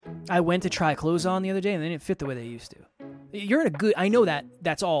I went to try clothes on the other day and they didn't fit the way they used to. You're in a good, I know that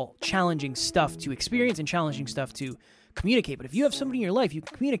that's all challenging stuff to experience and challenging stuff to communicate. But if you have somebody in your life you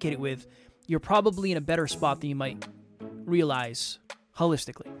can communicate it with, you're probably in a better spot than you might realize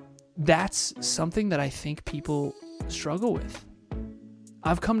holistically. That's something that I think people struggle with.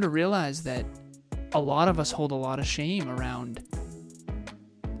 I've come to realize that a lot of us hold a lot of shame around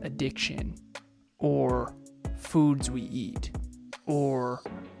addiction or foods we eat or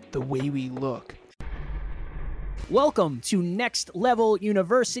the way we look. Welcome to Next Level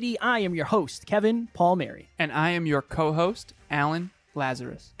University. I am your host, Kevin Palmieri. And I am your co-host, Alan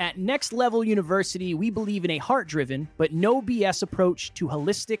Lazarus. At Next Level University, we believe in a heart-driven but no BS approach to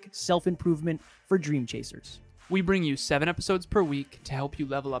holistic self-improvement for dream chasers. We bring you 7 episodes per week to help you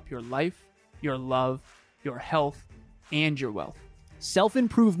level up your life, your love, your health, and your wealth.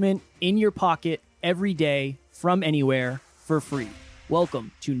 Self-improvement in your pocket every day from anywhere for free.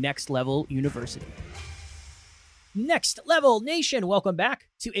 Welcome to Next Level University. Next Level Nation, welcome back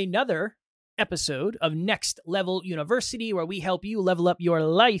to another episode of Next Level University, where we help you level up your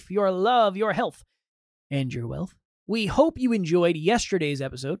life, your love, your health, and your wealth. We hope you enjoyed yesterday's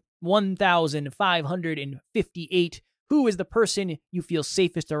episode, 1558. Who is the person you feel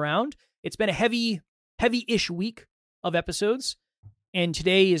safest around? It's been a heavy-ish week of episodes, and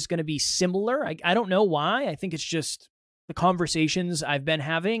today is going to be similar. I don't know why. I think it's just the conversations I've been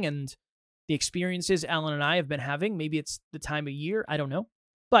having and the experiences Alan and I have been having. Maybe it's the time of year. I don't know.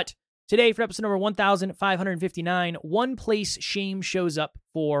 But today, for episode number 1559, one place shame shows up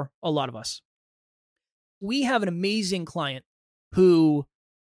for a lot of us. We have an amazing client who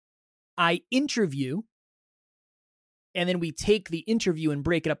I interview, and then we take the interview and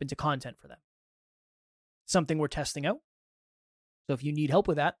break it up into content for them. Something we're testing out. So if you need help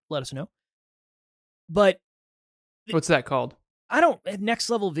with that, let us know. But what's that called? Next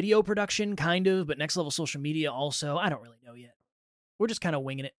Level video production, kind of, but Next Level social media also. I don't really know yet. We're just kind of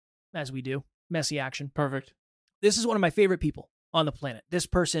winging it as we do. Messy action. Perfect. This is one of my favorite people on the planet. This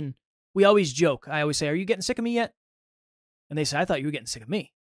person, we always joke. I always say, "Are you getting sick of me yet?" And they say, "I thought you were getting sick of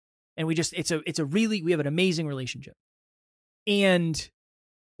me." And we have an amazing relationship. And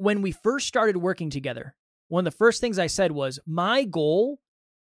when we first started working together, one of the first things I said was, my goal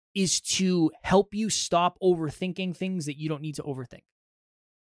is to help you stop overthinking things that you don't need to overthink.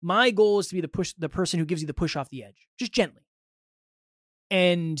 My goal is to be the person who gives you the push off the edge, just gently.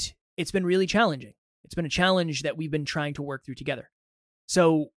 And it's been really challenging. It's been a challenge that we've been trying to work through together.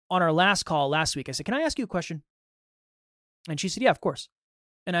 So on our last call last week, I said, "Can I ask you a question?" And she said, "Yeah, of course."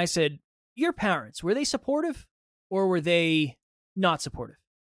 And I said, "Your parents, were they supportive or were they not supportive?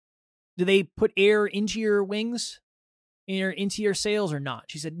 Do they put air into your wings, into your sails or not?"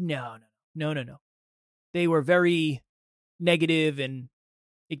 She said, No. They were very negative, and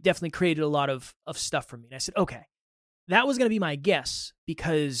it definitely created a lot of stuff for me. And I said, okay, that was going to be my guess,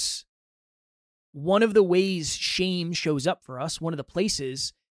 because one of the ways shame shows up for us, one of the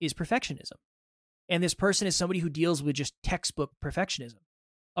places, is perfectionism. And this person is somebody who deals with just textbook perfectionism,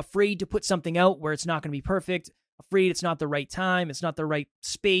 afraid to put something out where it's not going to be perfect, afraid it's not the right time, it's not the right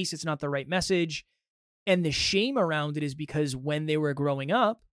space, it's not the right message. And the shame around it is because when they were growing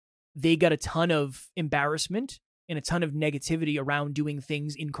up, they got a ton of embarrassment and a ton of negativity around doing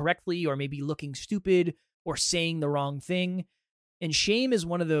things incorrectly, or maybe looking stupid or saying the wrong thing. And shame is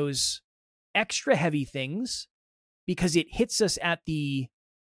one of those extra heavy things because it hits us at the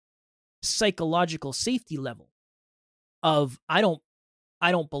psychological safety level of, I don't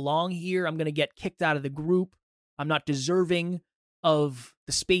belong here. I'm going to get kicked out of the group. I'm not deserving of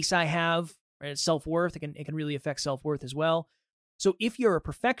the space I have. Right? Self-worth, it can really affect self-worth as well. So if you're a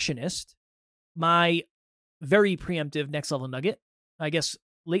perfectionist, my very preemptive next level nugget, I guess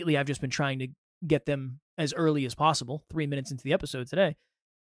lately I've just been trying to get them as early as possible, 3 minutes into the episode today.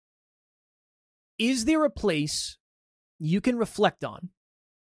 Is there a place you can reflect on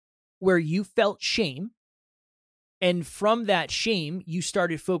where you felt shame, and from that shame, you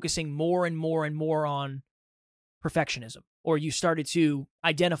started focusing more and more and more on perfectionism, or you started to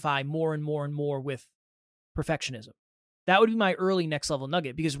identify more and more and more with perfectionism? That would be my early next level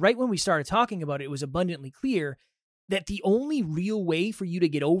nugget, because right when we started talking about it, it was abundantly clear that the only real way for you to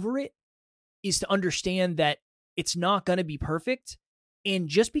get over it is to understand that it's not going to be perfect. And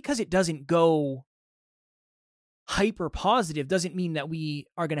just because it doesn't go hyper positive doesn't mean that we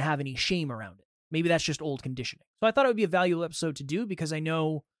are going to have any shame around it. Maybe that's just old conditioning. So I thought it would be a valuable episode to do, because I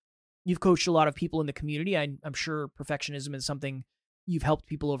know you've coached a lot of people in the community. I'm sure perfectionism is something you've helped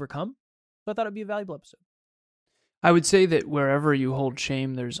people overcome. So I thought it'd be a valuable episode. I would say that wherever you hold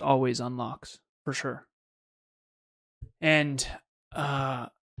shame, there's always unlocks, for sure. And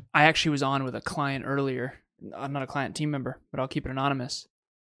I actually was on with a client earlier. I'm not a client, team member, but I'll keep it anonymous.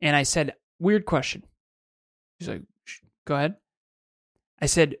 And I said, weird question. She's like, go ahead. I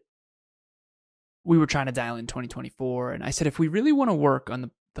said, we were trying to dial in 2024. And I said, if we really want to work on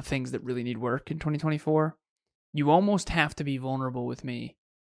the things that really need work in 2024, you almost have to be vulnerable with me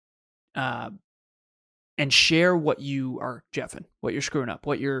and share what you are jeffing, what you're screwing up,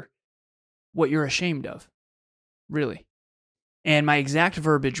 what you're ashamed of, really. And my exact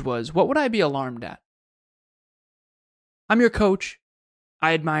verbiage was, what would I be alarmed at? I'm your coach.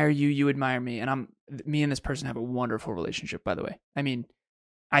 I admire you. You admire me. And me and this person have a wonderful relationship, by the way. I mean,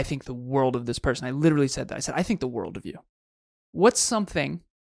 I think the world of this person. I literally said that. I said, I think the world of you. What's something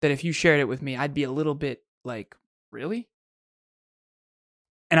that if you shared it with me, I'd be a little bit like, really?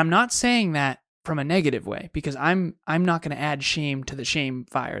 And I'm not saying that from a negative way, because I'm not going to add shame to the shame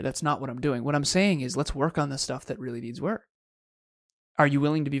fire. That's not what I'm doing. What I'm saying is, let's work on the stuff that really needs work. Are you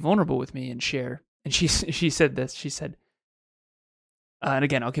willing to be vulnerable with me and share? And she said this. She said, and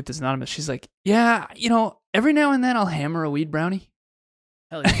again, I'll keep this anonymous. She's like, yeah, every now and then I'll hammer a weed brownie.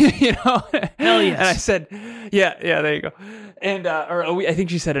 Hell yeah. Hell yes. And I said, yeah, there you go. And I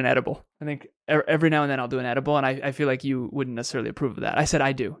think she said an edible. I think every now and then I'll do an edible, and I feel like you wouldn't necessarily approve of that. I said,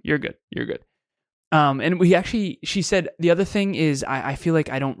 I do. You're good. And she said, the other thing is I feel like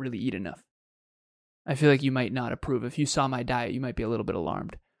I don't really eat enough. I feel like you might not approve. If you saw my diet, you might be a little bit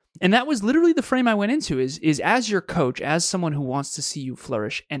alarmed. And that was literally the frame I went into is as your coach, as someone who wants to see you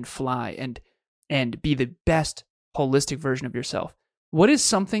flourish and fly and be the best holistic version of yourself. What is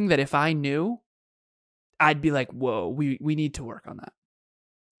something that if I knew, I'd be like, whoa, we need to work on that.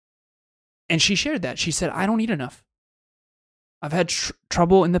 And she shared that. She said, I don't eat enough. I've had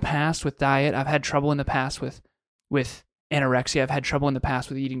trouble in the past with diet. I've had trouble in the past with anorexia. I've had trouble in the past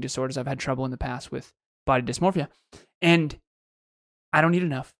with eating disorders. I've had trouble in the past with body dysmorphia. And I don't eat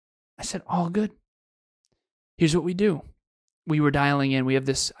enough. I said, all good. Here's what we do. We were dialing in. We have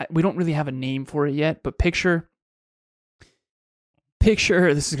this, we don't really have a name for it yet, but picture,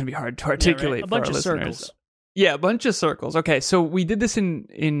 this is going to be hard to articulate. A bunch for our of listeners. circles. Yeah, a bunch of circles. Okay, so we did this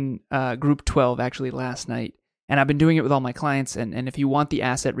in group 12 actually last night, and I've been doing it with all my clients, and if you want the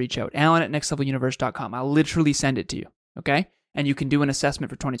asset, reach out. Alan@nextleveluniverse.com. I'll literally send it to you, okay? And you can do an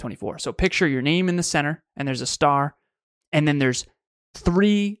assessment for 2024. So picture your name in the center, and there's a star, and then there's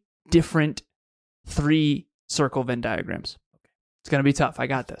 3 different 3-circle Venn diagrams. It's going to be tough. I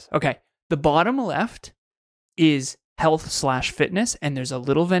got this. Okay, the bottom left is health/fitness, and there's a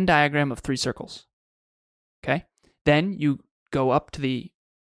little Venn diagram of 3 circles. Okay. Then you go up to the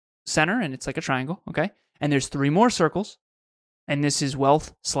center, and it's like a triangle. Okay. And there's 3 more circles, and this is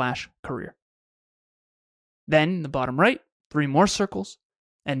wealth/career. Then the bottom right, 3 more circles,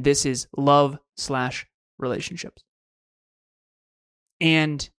 and this is love/relationships.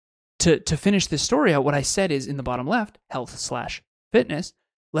 And to finish this story out, what I said is in the bottom left, health/fitness,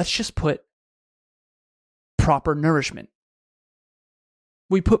 let's just put proper nourishment.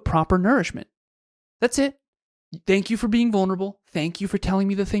 We put proper nourishment. That's it. Thank you for being vulnerable. Thank you for telling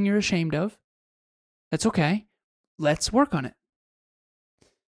me the thing you're ashamed of. That's okay. Let's work on it.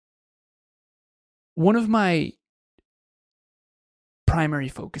 One of my primary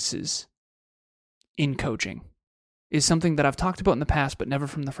focuses in coaching is something that I've talked about in the past, but never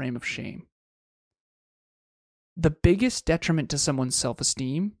from the frame of shame. The biggest detriment to someone's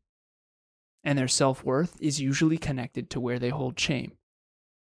self-esteem and their self-worth is usually connected to where they hold shame.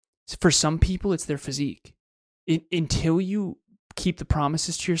 For some people, it's their physique. Until you keep the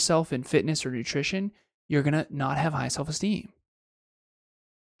promises to yourself in fitness or nutrition, you're going to not have high self-esteem.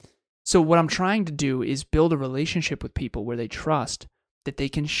 So what I'm trying to do is build a relationship with people where they trust that they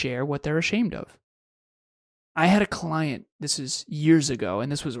can share what they're ashamed of. I had a client, this is years ago,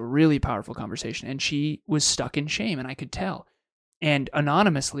 and this was a really powerful conversation, and she was stuck in shame, and I could tell. And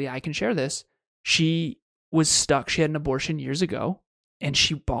anonymously, I can share this. She was stuck. She had an abortion years ago, and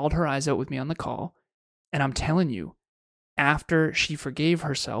she bawled her eyes out with me on the call. And I'm telling you, after she forgave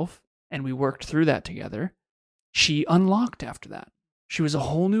herself and we worked through that together, she unlocked after that. She was a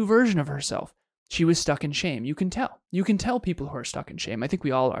whole new version of herself. She was stuck in shame. You can tell. You can tell people who are stuck in shame. I think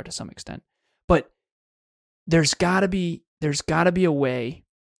we all are to some extent. But there's got to be a way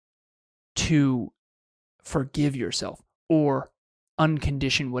to forgive yourself or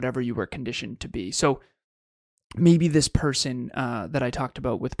uncondition whatever you were conditioned to be. So maybe this person that I talked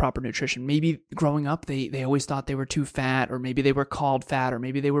about with proper nutrition, maybe growing up, they always thought they were too fat, or maybe they were called fat, or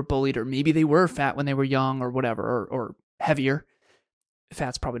maybe they were bullied, or maybe they were fat when they were young or whatever, or heavier.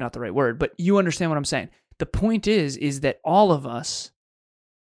 Fat's probably not the right word, but you understand what I'm saying. The point is that all of us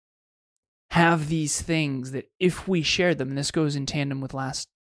have these things that if we share them, and this goes in tandem with last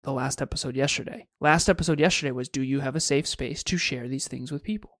the last episode yesterday. Last episode yesterday was, do you have a safe space to share these things with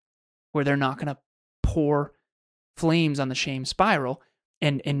people where they're not going to pour flames on the shame spiral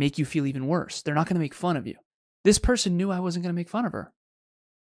and make you feel even worse? They're not going to make fun of you. This person knew I wasn't going to make fun of her.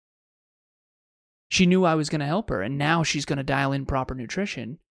 She knew I was going to help her, and now she's going to dial in proper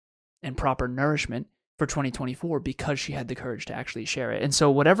nutrition and proper nourishment for 2024 because she had the courage to actually share it. And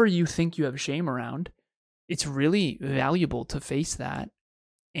so whatever you think you have shame around, it's really valuable to face that.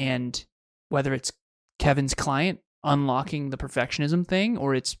 And whether it's Kevin's client unlocking the perfectionism thing,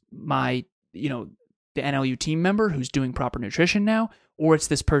 or it's my, the NLU team member who's doing proper nutrition now, or it's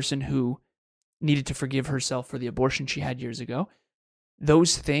this person who needed to forgive herself for the abortion she had years ago,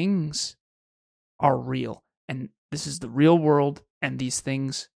 those things are real. And this is the real world, and these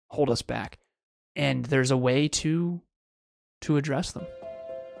things hold us back. And there's a way to address them.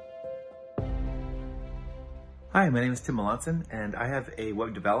 Hi, my name is Tim Melanson, and I have a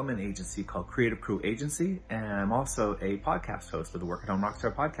web development agency called Creative Crew Agency, and I'm also a podcast host of the Work at Home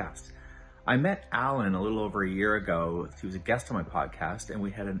Rockstar podcast. I met Alan a little over a year ago. He was a guest on my podcast, and we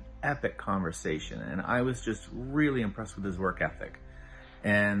had an epic conversation, and I was just really impressed with his work ethic.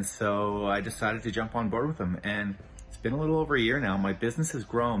 And so I decided to jump on board with him, and it's been a little over a year now. My business has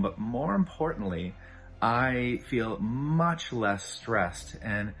grown, but more importantly, I feel much less stressed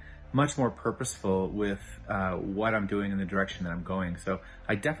and much more purposeful with what I'm doing and the direction that I'm going. So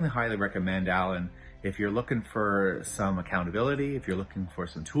I definitely highly recommend Alan. If you're looking for some accountability, if you're looking for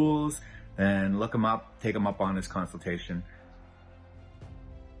some tools, then look him up, take him up on his consultation.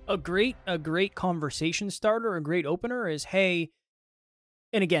 A great conversation starter, a great opener is, hey,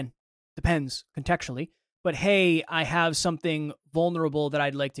 and again, depends contextually, but hey, I have something vulnerable that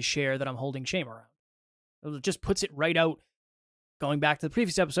I'd like to share that I'm holding shame around. It just puts it right out. Going back to the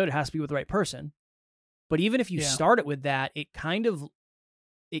previous episode, it has to be with the right person. But even if you start it with that, it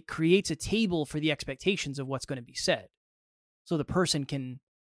creates a table for the expectations of what's going to be said. So the person can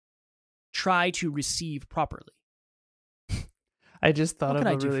try to receive properly. I just thought of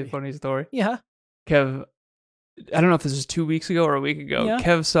a really funny story. Yeah. Kev, I don't know if this was 2 weeks ago or a week ago. Yeah.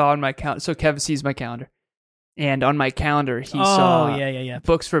 Kev saw on my calendar. So Kev sees my calendar. And on my calendar, he saw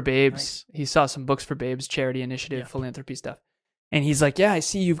Books for Babes. Nice. He saw some Books for Babes charity initiative, philanthropy stuff. And he's like, yeah, I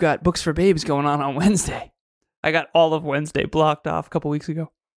see you've got Books for Babes going on Wednesday. I got all of Wednesday blocked off a couple weeks ago.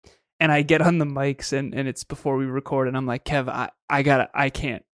 And I get on the mics and it's before we record. And I'm like, Kev, I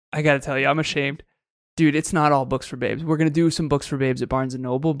gotta tell you, I'm ashamed. Dude, it's not all Books for Babes. We're going to do some Books for Babes at Barnes &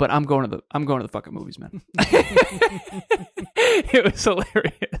 Noble, but I'm going to the fucking movies, man. It was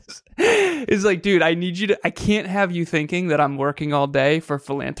hilarious. It's like, dude, I can't have you thinking that I'm working all day for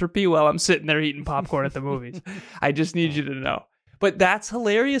philanthropy while I'm sitting there eating popcorn at the movies. I just need you to know. But that's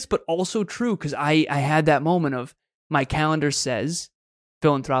hilarious, but also true, because I had that moment of my calendar says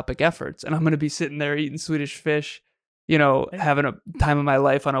philanthropic efforts, and I'm going to be sitting there eating Swedish fish, having a time of my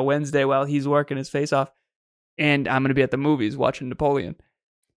life on a Wednesday while he's working his face off, and I'm going to be at the movies watching Napoleon.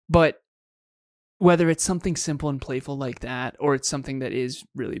 But whether it's something simple and playful like that, or it's something that is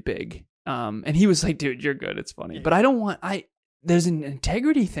really big, and he was like, dude, you're good, it's funny. But there's an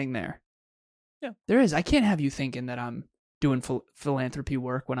integrity thing there. Yeah, there is. I can't have you thinking that I'm doing philanthropy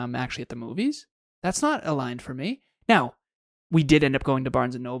work when I'm actually at the movies. That's not aligned for me. Now, we did end up going to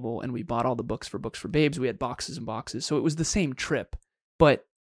Barnes & Noble, and we bought all the Books for Babes. We had boxes and boxes, so it was the same trip. But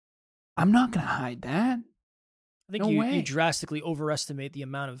I'm not going to hide that. I think you drastically overestimate the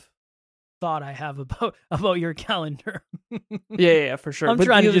amount of thought I have about your calendar. yeah, for sure. I'm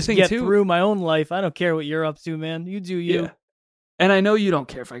trying to just get through my own life. I don't care what you're up to, man. You do you. Yeah. And I know you don't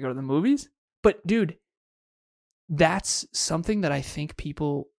care if I go to the movies, but dude, that's something that I think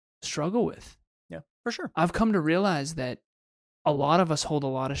people struggle with. Yeah, for sure. I've come to realize that a lot of us hold a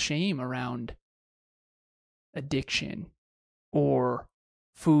lot of shame around addiction or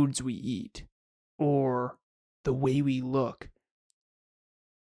foods we eat or the way we look.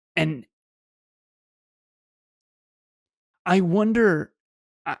 And I wonder,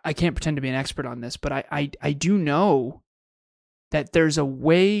 I can't pretend to be an expert on this, but I do know that there's a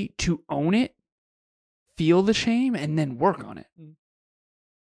way to own it, feel the shame, and then work on it.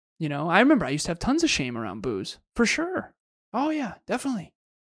 I remember I used to have tons of shame around booze, for sure. Oh, yeah, definitely.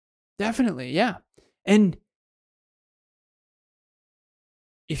 Definitely, yeah. And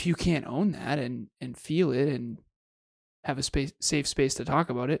if you can't own that and feel it and have a safe space to talk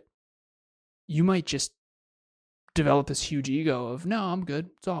about it, you might just develop this huge ego of, no, I'm good.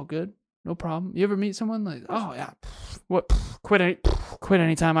 It's all good. No problem. You ever meet someone like, oh, yeah, quit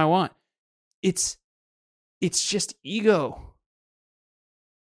anytime I want. It's just ego.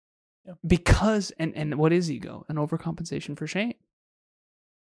 Yeah. Because, and what is ego? An overcompensation for shame.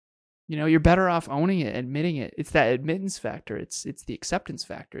 You're better off owning it, admitting it. It's that admittance factor. It's the acceptance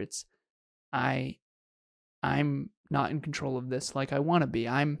factor. It's I'm not in control of this like I want to be.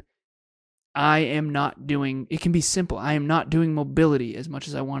 I am not doing, it can be simple. I am not doing mobility as much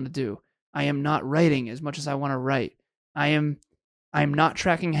as I want to do. I am not writing as much as I want to write. I'm not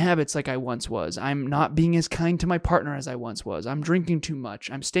tracking habits like I once was. I'm not being as kind to my partner as I once was. I'm drinking too much.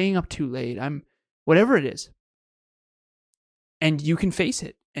 I'm staying up too late. I'm whatever it is. And you can face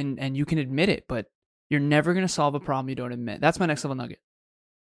it and you can admit it, but you're never going to solve a problem you don't admit. That's my next level nugget.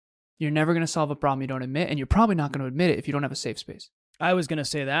 You're never going to solve a problem you don't admit, and you're probably not going to admit it if you don't have a safe space. I was going to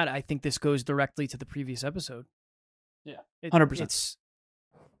say that. I think this goes directly to the previous episode. Yeah, 100%. It's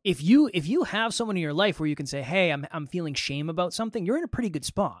if you have someone in your life where you can say, "Hey, I'm feeling shame about something," you're in a pretty good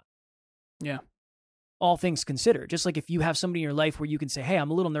spot. Yeah. All things considered, just like if you have somebody in your life where you can say, "Hey,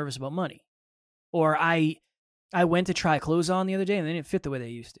 I'm a little nervous about money," or I went to try clothes on the other day and they didn't fit the way they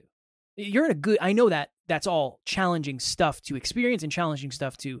used to. You're in a good. I know that that's all challenging stuff to experience and challenging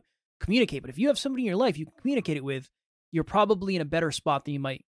stuff to communicate. But if you have somebody in your life you can communicate it with, you're probably in a better spot than you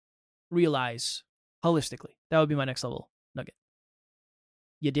might realize holistically. That would be my next level nugget.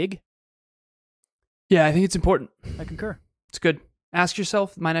 You dig? Yeah, I think it's important. I concur. It's good. Ask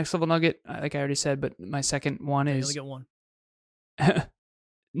yourself, my next level nugget, like I already said, but my second one You is... only get one.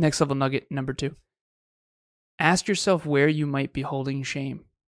 Next level nugget, number 2. Ask yourself where you might be holding shame.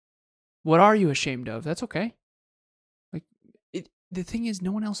 What are you ashamed of? That's okay. The thing is,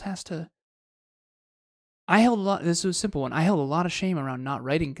 no one else has to... This is a simple one. I held a lot of shame around not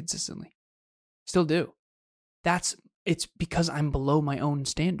writing consistently. Still do. It's because I'm below my own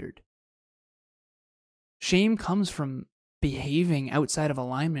standard. Shame comes from behaving outside of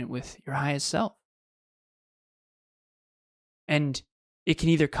alignment with your highest self. And it can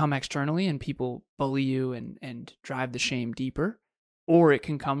either come externally and people bully you and drive the shame deeper, or it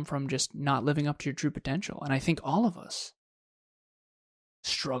can come from just not living up to your true potential. And I think all of us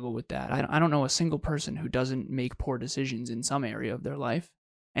struggle with that. I don't know a single person who doesn't make poor decisions in some area of their life.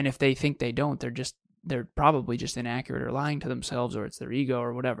 And if they think they don't, they're probably just inaccurate or lying to themselves, or it's their ego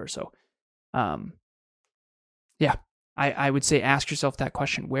or whatever. So, yeah, I would say ask yourself that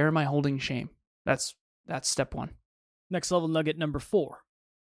question. Where am I holding shame? That's step 1. Next level nugget number 4.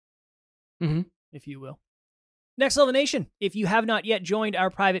 Mm-hmm. If you will. Next Level Nation, if you have not yet joined our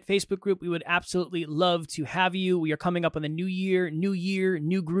private Facebook group, we would absolutely love to have you. We are coming up on the new year,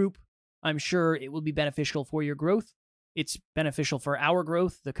 new group. I'm sure it will be beneficial for your growth. It's beneficial for our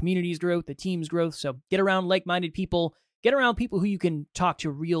growth, the community's growth, the team's growth. So get around like-minded people. Get around people who you can talk to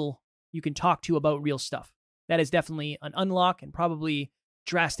about real stuff. That is definitely an unlock and probably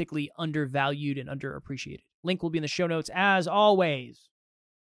drastically undervalued and underappreciated. Link will be in the show notes as always.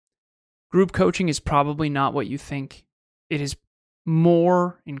 Group coaching is probably not what you think. It is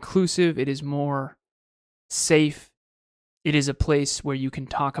more inclusive. It is more safe. It is a place where you can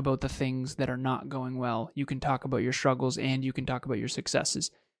talk about the things that are not going well. You can talk about your struggles and you can talk about your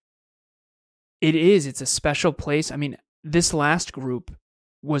successes. It's a special place. I mean, this last group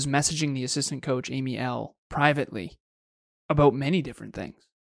was messaging the assistant coach, Amy L., privately about many different things.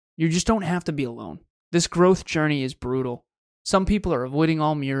 You just don't have to be alone. This growth journey is brutal. Some people are avoiding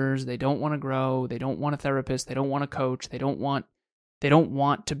all mirrors. They don't want to grow. They don't want a therapist. They don't want a coach. They don't want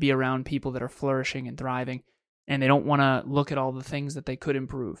to be around people that are flourishing and thriving. And they don't want to look at all the things that they could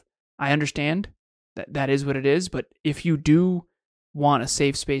improve. I understand that is what it is. But if you do want a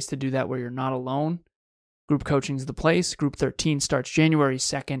safe space to do that where you're not alone, group coaching is the place. Group 13 starts January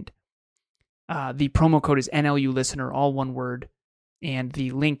 2nd. The promo code is NLUListener, all one word. And the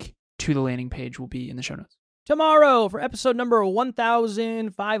link to the landing page will be in the show notes. Tomorrow for episode number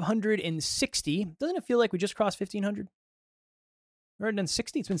 1560. Doesn't it feel like we just crossed 1500? We're already done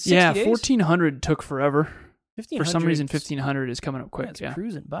 60. It's been 60 days. Yeah, 1400 took forever. 1500. For some reason, 1500 is coming up quick. It's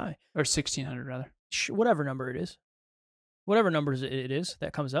cruising by. Or 1600, rather. Whatever number it is. Whatever numbers it is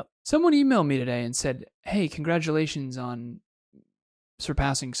that comes up. Someone emailed me today and said, hey, congratulations on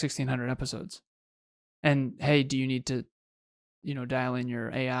surpassing 1600 episodes. And hey, do you need to dial in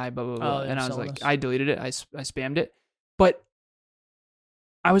your AI, blah, blah, blah. And I was like, I deleted it. I spammed it. But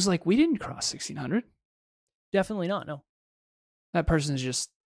I was like, we didn't cross 1,600. Definitely not, no. That person's just...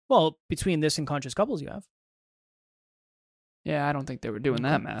 Well, between this and Conscious Couples you have. Yeah, I don't think they were doing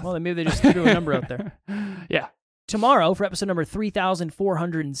that math. Well, then maybe they just threw a number out there. Yeah. Tomorrow, for episode number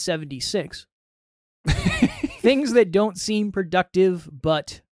 3,476, things that don't seem productive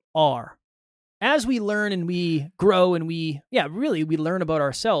but are. As we learn and we grow and we learn about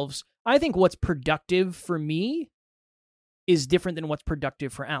ourselves, I think what's productive for me is different than what's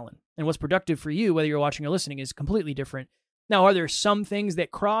productive for Alan. And what's productive for you, whether you're watching or listening, is completely different Now, are there some things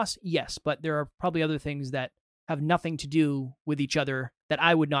that cross? Yes, but there are probably other things that have nothing to do with each other that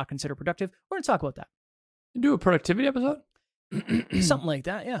I would not consider productive. We're going to talk about that. Do a productivity episode? Something like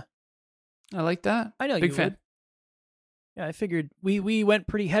that, yeah. I like that. I know Big you fan. would. Yeah, I figured we went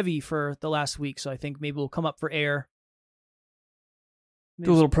pretty heavy for the last week, so I think maybe we'll come up for air. Maybe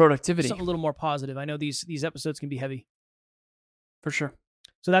Do a little productivity. something a little more positive. I know these episodes can be heavy. For sure.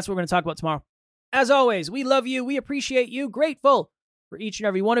 So that's what we're going to talk about tomorrow. As always, we love you. We appreciate you. Grateful for each and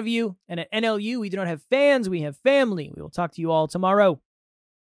every one of you. And at NLU, we do not have fans. We have family. We will talk to you all tomorrow.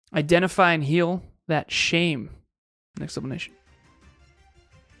 Identify and heal that shame. Next Level Nation.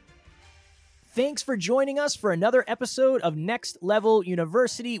 Thanks for joining us for another episode of Next Level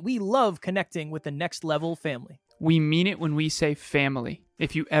University. We love connecting with the Next Level family. We mean it when we say family.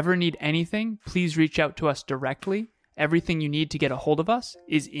 If you ever need anything, please reach out to us directly. Everything you need to get a hold of us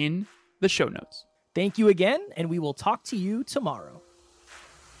is in the show notes. Thank you again, and we will talk to you tomorrow.